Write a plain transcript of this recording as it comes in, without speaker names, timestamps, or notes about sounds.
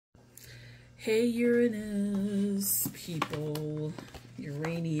Hey Uranus people,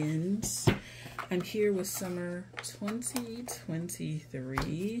 Uranians. I'm here with summer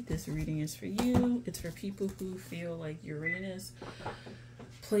 2023. This reading is for you. It's for people who feel like Uranus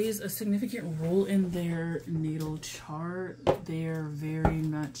plays a significant role in their natal chart. They're very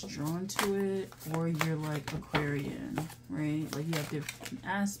much drawn to it, or you're like Aquarian, right? Like you have different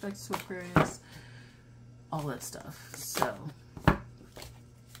aspects to Aquarius, all that stuff.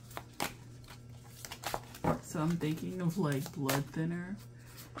 So I'm thinking of like blood thinner.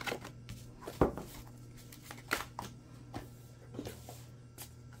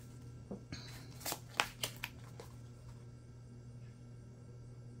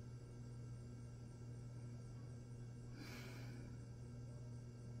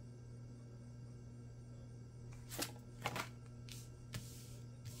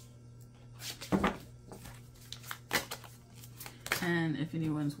 And if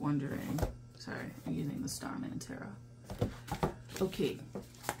anyone's wondering, sorry, I'm using the Starman Tarot. Okay.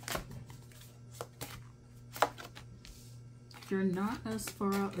 You're not as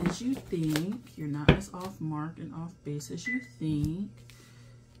far out as you think. You're not as off mark and off base as you think.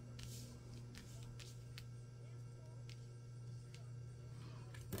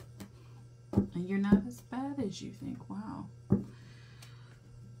 And you're not as bad as you think. Wow.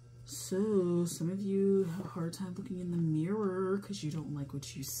 So, some of you have a hard time looking in the mirror because you don't like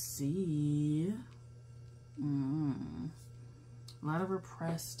what you see. A lot of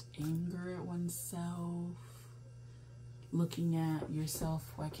repressed anger at oneself. Looking at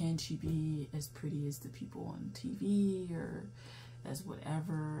yourself, why can't you be as pretty as the people on TV or as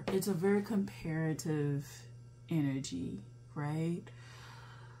whatever? It's a very comparative energy, right?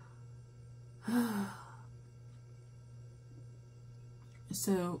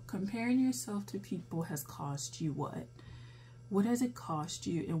 So comparing yourself to people has cost you what? What has it cost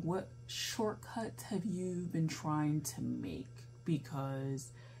you, and what shortcuts have you been trying to make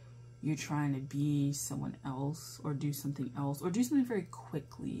because you're trying to be someone else or do something else or do something very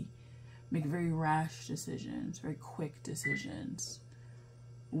quickly, make very rash decisions, very quick decisions?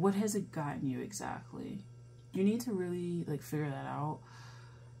 What has it gotten you exactly? You need to really like figure that out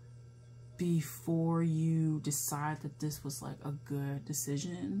before you decide that this was like a good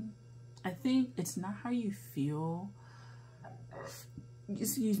decision. I think it's not how you feel,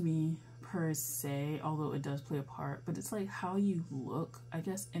 excuse me, per se, although it does play a part, but it's like how you look, I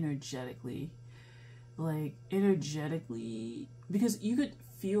guess, energetically. Like energetically, because you could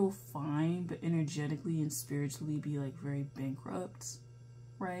feel fine, but energetically and spiritually be like very bankrupt,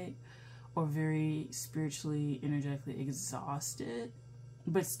 right? Or very spiritually, energetically exhausted,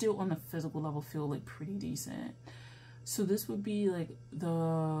 but still on the physical level feel like pretty decent. So this would be like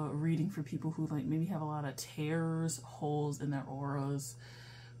the reading for people who like maybe have a lot of tears, holes in their auras,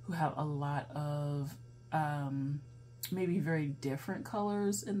 who have a lot of maybe very different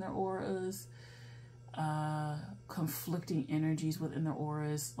colors in their auras, conflicting energies within their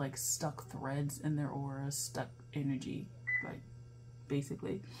auras, like stuck threads in their auras, stuck energy, like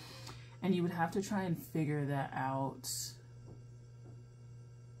basically. And you would have to try and figure that out.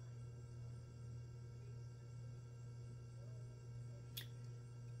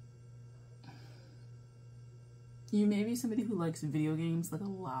 You may be somebody who likes video games like a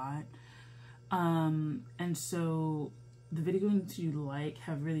lot. And so the video games you like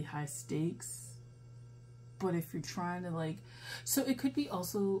have really high stakes. But if you're trying to like, so it could be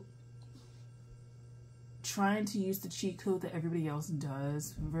also trying to use the cheat code that everybody else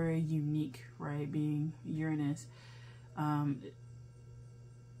does. Very unique, right? Being Uranus.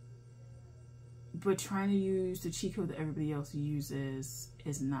 But trying to use the cheat code that everybody else uses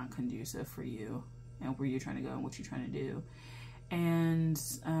is not conducive for you and where you're trying to go and what you're trying to do. And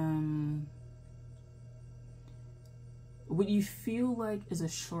what you feel like is a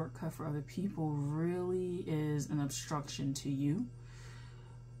shortcut for other people really is an obstruction to you,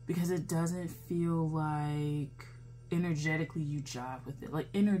 because it doesn't feel like energetically you jive with it. Like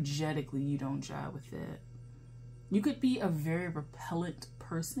energetically you don't jive with it. You could be a very repellent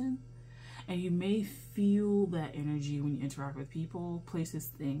person, and you may feel that energy when you interact with people, places,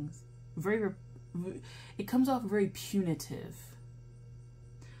 things. It comes off very punitive.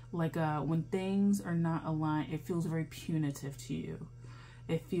 Like when things are not aligned, it feels very punitive to you.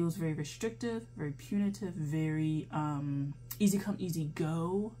 It feels very restrictive, very punitive, very easy come, easy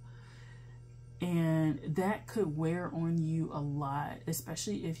go. And that could wear on you a lot,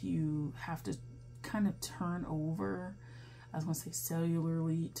 especially if you have to kind of turn over. I was going to say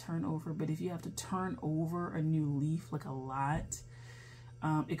cellularly turn over, but if you have to turn over a new leaf like a lot,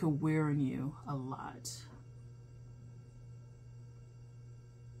 it could wear on you a lot.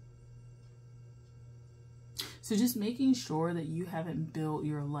 So just making sure that you haven't built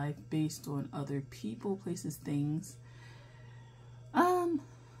your life based on other people, places, things.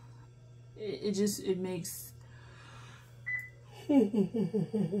 It makes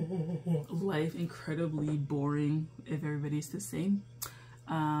life incredibly boring if everybody's the same.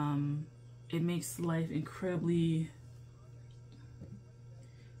 It makes life incredibly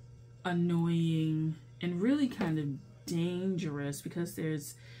annoying and really kind of dangerous, because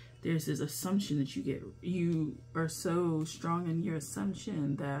there's this assumption that you are so strong in your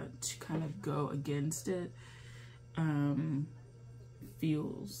assumption that to kind of go against it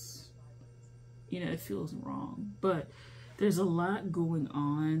feels, it feels wrong. But there's a lot going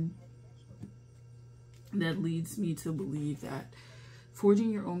on that leads me to believe that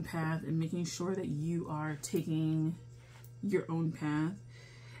forging your own path and making sure that you are taking your own path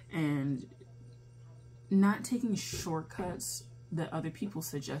and not taking shortcuts that other people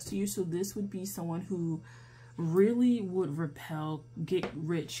suggest to you. So this would be someone who really would repel get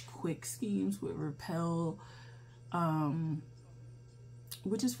rich quick schemes, would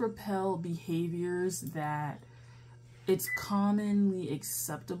just repel behaviors that it's commonly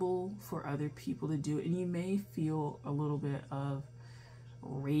acceptable for other people to do. And you may feel a little bit of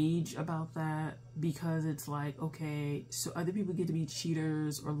rage about that, because it's like, okay, so other people get to be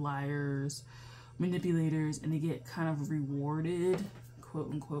cheaters or liars, manipulators, and they get kind of rewarded, quote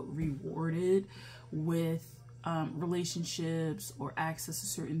unquote, rewarded with relationships or access to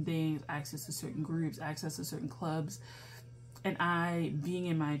certain things, access to certain groups, access to certain clubs. And I, being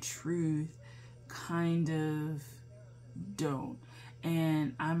in my truth, kind of don't.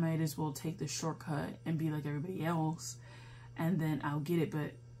 And I might as well take the shortcut and be like everybody else, and then I'll get it.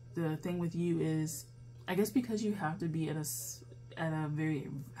 But the thing with you is, I guess because you have to be at a very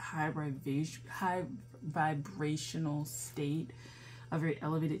high vibrational state, a very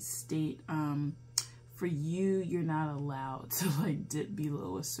elevated state, for you, you're not allowed to like dip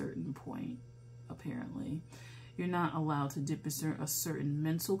below a certain point, apparently. You're not allowed to dip a certain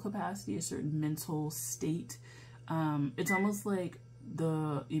mental capacity, a certain mental state. It's almost like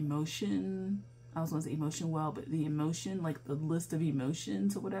the emotion, I was going to say emotion well, but the emotion, like the list of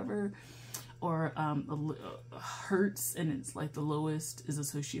emotions or whatever, or hurts, and it's like the lowest is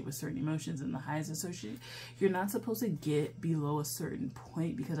associated with certain emotions and the highest associated. You're not supposed to get below a certain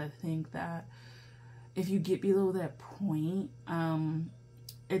point, because I think that if you get below that point,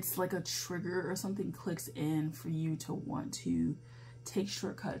 it's like a trigger or something clicks in for you to want to take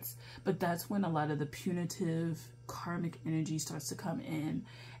shortcuts. But that's when a lot of the punitive karmic energy starts to come in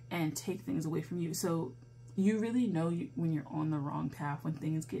and take things away from you. So you really know when you're on the wrong path, when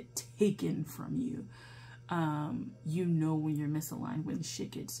things get taken from you. You know when you're misaligned, when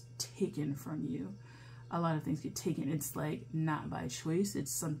shit gets taken from you. A lot of things get taken. It's like not by choice.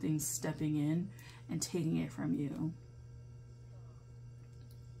 It's something stepping in and taking it from you.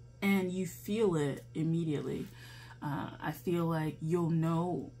 And you feel it immediately. I feel like you'll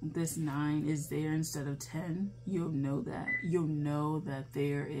know this 9 is there instead of 10. You'll know that. You'll know that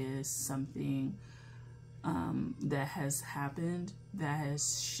there is something that has happened, that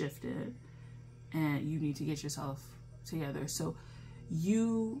has shifted, and you need to get yourself together. So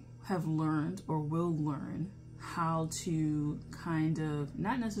you have learned, or will learn, how to kind of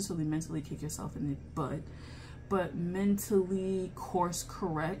not necessarily mentally kick yourself in the butt, but mentally course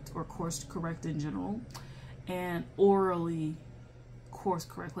correct, or course correct in general, and orally course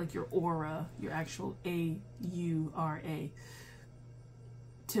correct, like your aura, your actual A-U-R-A,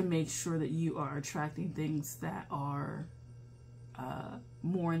 to make sure that you are attracting things that are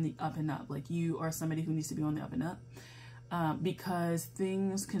more in the up and up. Like you are somebody who needs to be on the up and up, because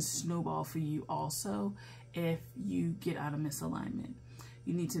things can snowball for you also if you get out of misalignment.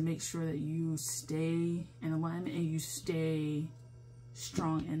 You need to make sure that you stay in alignment and you stay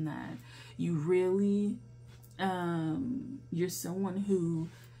strong in that. You really, you're someone who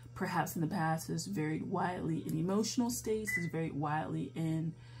perhaps in the past has varied widely in emotional states, has varied widely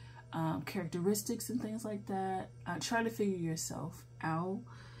in characteristics and things like that. Try to figure yourself out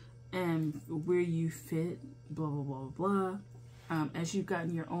and where you fit, blah, blah, blah, blah. As you've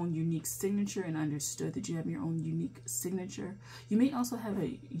gotten your own unique signature and understood that you have your own unique signature, you may also have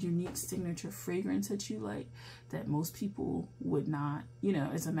a unique signature fragrance that you like that most people would not,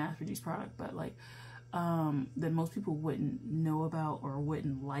 it's a mass-produced product, but like that most people wouldn't know about or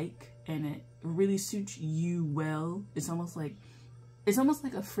wouldn't like, and it really suits you well. It's almost like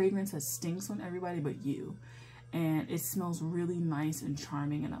a fragrance that stinks on everybody but you, and it smells really nice and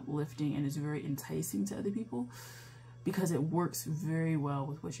charming and uplifting, and is very enticing to other people, because it works very well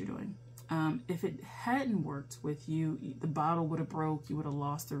with what you're doing. If it hadn't worked with you, the bottle would have broke, you would have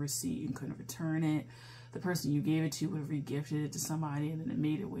lost the receipt and couldn't return it. The person you gave it to would have re-gifted it to somebody, and then it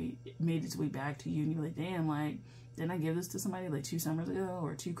made its way back to you, and you're like, damn, like, didn't I give this to somebody like 2 summers ago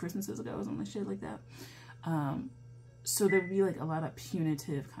or 2 Christmases ago or something shit like that? So there'd be like a lot of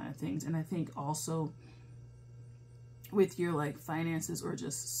punitive kind of things. And I think also with your like finances or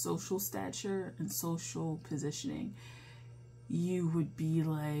just social stature and social positioning, you would be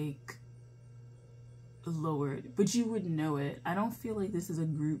like lowered, but you would know it. I don't feel like this is a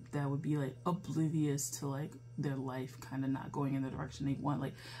group that would be like oblivious to like their life kind of not going in the direction they want.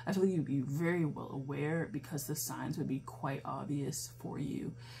 Like, I feel like you'd be very well aware, because the signs would be quite obvious for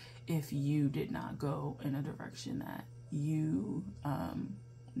you if you did not go in a direction that you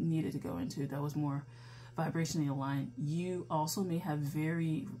needed to go into that was more vibrationally aligned. You also may have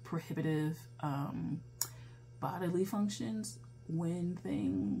very prohibitive bodily functions when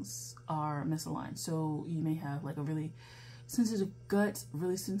things are misaligned. So you may have like a really sensitive gut,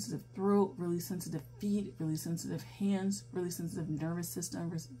 really sensitive throat, really sensitive feet, really sensitive hands, really sensitive nervous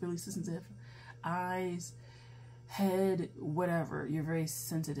system, really sensitive eyes, head, whatever. You're very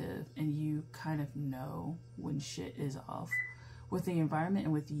sensitive, and you kind of know when shit is off with the environment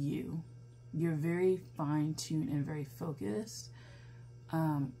and with you. You're very fine-tuned and very focused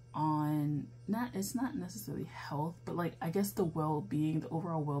on it's not necessarily health, but like, I guess the well-being, the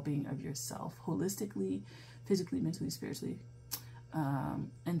overall well-being of yourself, holistically, physically, mentally, spiritually.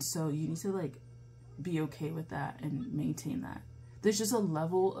 And so you need to like be okay with that and maintain that. There's just a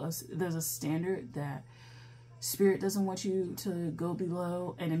level of, there's a standard that spirit doesn't want you to go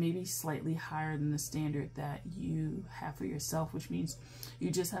below, and it may be slightly higher than the standard that you have for yourself, which means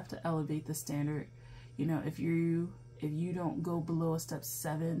you just have to elevate the standard. You know, if you don't go below a step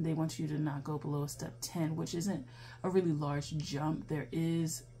 7, they want you to not go below a step 10, which isn't a really large jump. There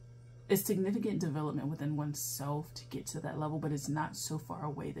is a significant development within oneself to get to that level, but it's not so far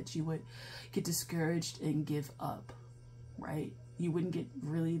away that you would get discouraged and give up, right? You wouldn't get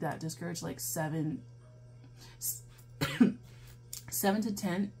really that discouraged. Like 7 to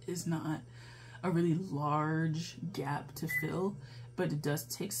 10 is not a really large gap to fill, but it does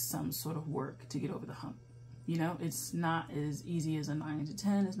take some sort of work to get over the hump. You know, it's not as easy as a 9 to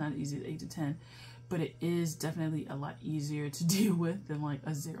 10. It's not as easy as 8 to 10, but it is definitely a lot easier to deal with than like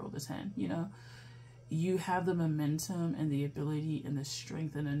a 0 to 10. You know, you have the momentum and the ability and the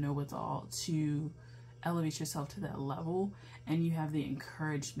strength and the know-it-all to elevate yourself to that level, and you have the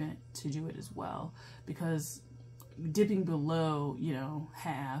encouragement to do it as well, because dipping below, you know,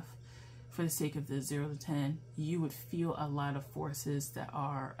 half for the sake of the 0 to 10, you would feel a lot of forces that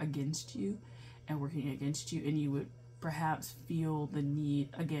are against you and working against you, and you would perhaps feel the need,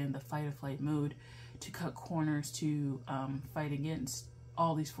 again, the fight or flight mode, to cut corners, to fight against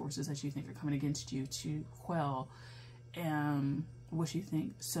all these forces that you think are coming against you, to quell what you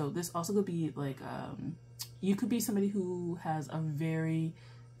think. So this also could be like, you could be somebody who has a very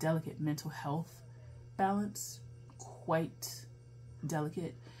delicate mental health balance, quite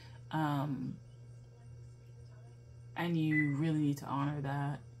delicate, and you really need to honor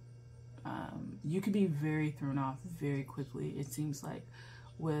that. You could be very thrown off very quickly, it seems like,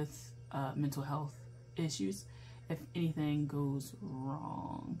 with mental health issues if anything goes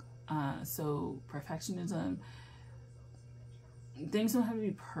wrong. So perfectionism, things don't have to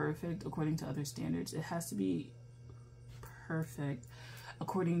be perfect according to other standards. It has to be perfect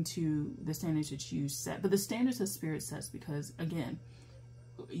according to the standards that you set, but the standards that spirit sets, because again,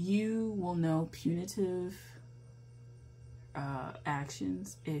 you will know punitive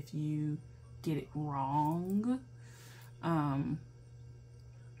actions if you get it wrong.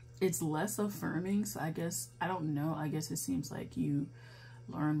 It's less affirming, so I guess, I don't know, I guess it seems like you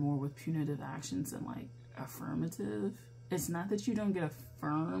learn more with punitive actions than like affirmative. It's not that you don't get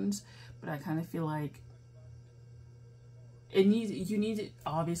affirmed, but I kind of feel like you need it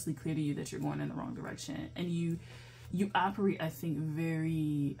obviously clear to you that you're going in the wrong direction, and you operate, I think,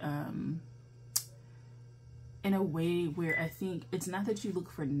 very in a way where I think it's not that you look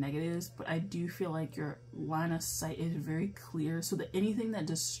for negatives, but I do feel like your line of sight is very clear, so that anything that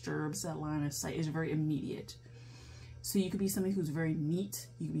disturbs that line of sight is very immediate. So you could be somebody who's very neat,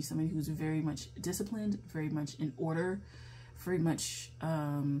 you could be somebody who's very much disciplined, very much in order, very much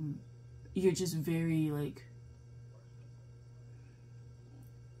you're just very like,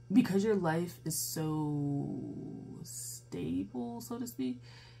 because your life is so stable, so to speak,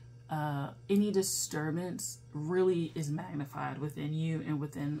 any disturbance really is magnified within you and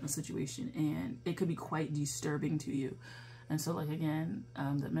within a situation, and it could be quite disturbing to you. And so, like, again,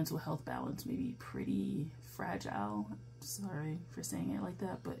 the mental health balance may be pretty fragile. Sorry for saying it like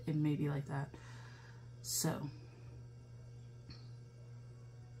that, but it may be like that. So,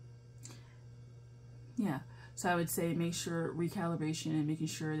 yeah. So I would say make sure recalibration and making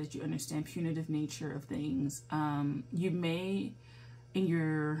sure that you understand punitive nature of things. You may, in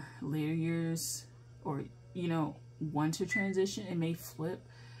your later years, or, you know, want to transition, it may flip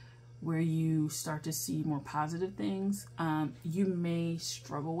where you start to see more positive things. You may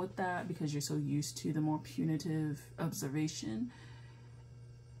struggle with that because you're so used to the more punitive observation.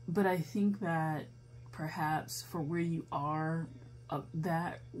 But I think that perhaps for where you are,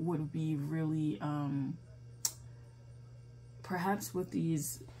 that would be really, perhaps with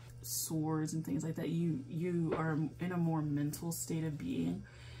these swords and things like that, you are in a more mental state of being.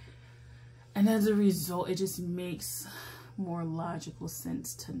 And as a result, it just makes more logical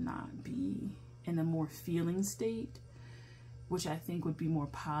sense to not be in a more feeling state, which I think would be more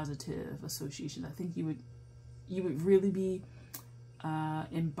positive associations. I think you would really be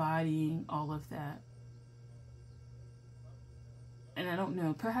embodying all of that. And I don't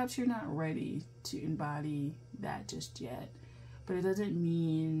know, perhaps you're not ready to embody that just yet, but it doesn't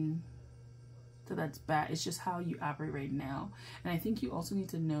mean that that's bad. It's just how you operate right now. And I think you also need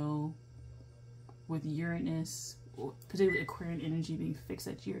to know, with Uranus, particularly Aquarian energy being fixed,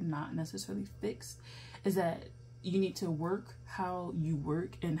 that you're not necessarily fixed, is that you need to work how you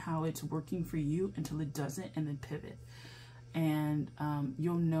work and how it's working for you until it doesn't, and then pivot. And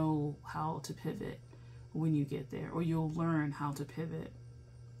you'll know how to pivot when you get there, or you'll learn how to pivot,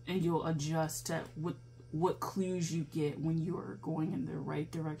 and you'll adjust to what clues you get when you are going in the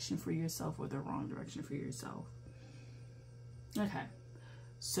right direction for yourself or the wrong direction for yourself. Okay.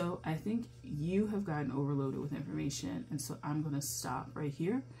 So I think you have gotten overloaded with information, and so I'm going to stop right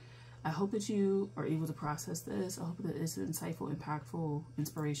here. I hope that you are able to process this. I hope that it's insightful, impactful,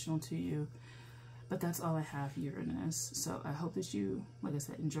 inspirational to you. But that's all I have, Uranus. So I hope that you, like I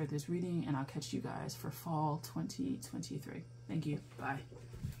said, enjoyed this reading, and I'll catch you guys for fall 2023. Thank you. Bye.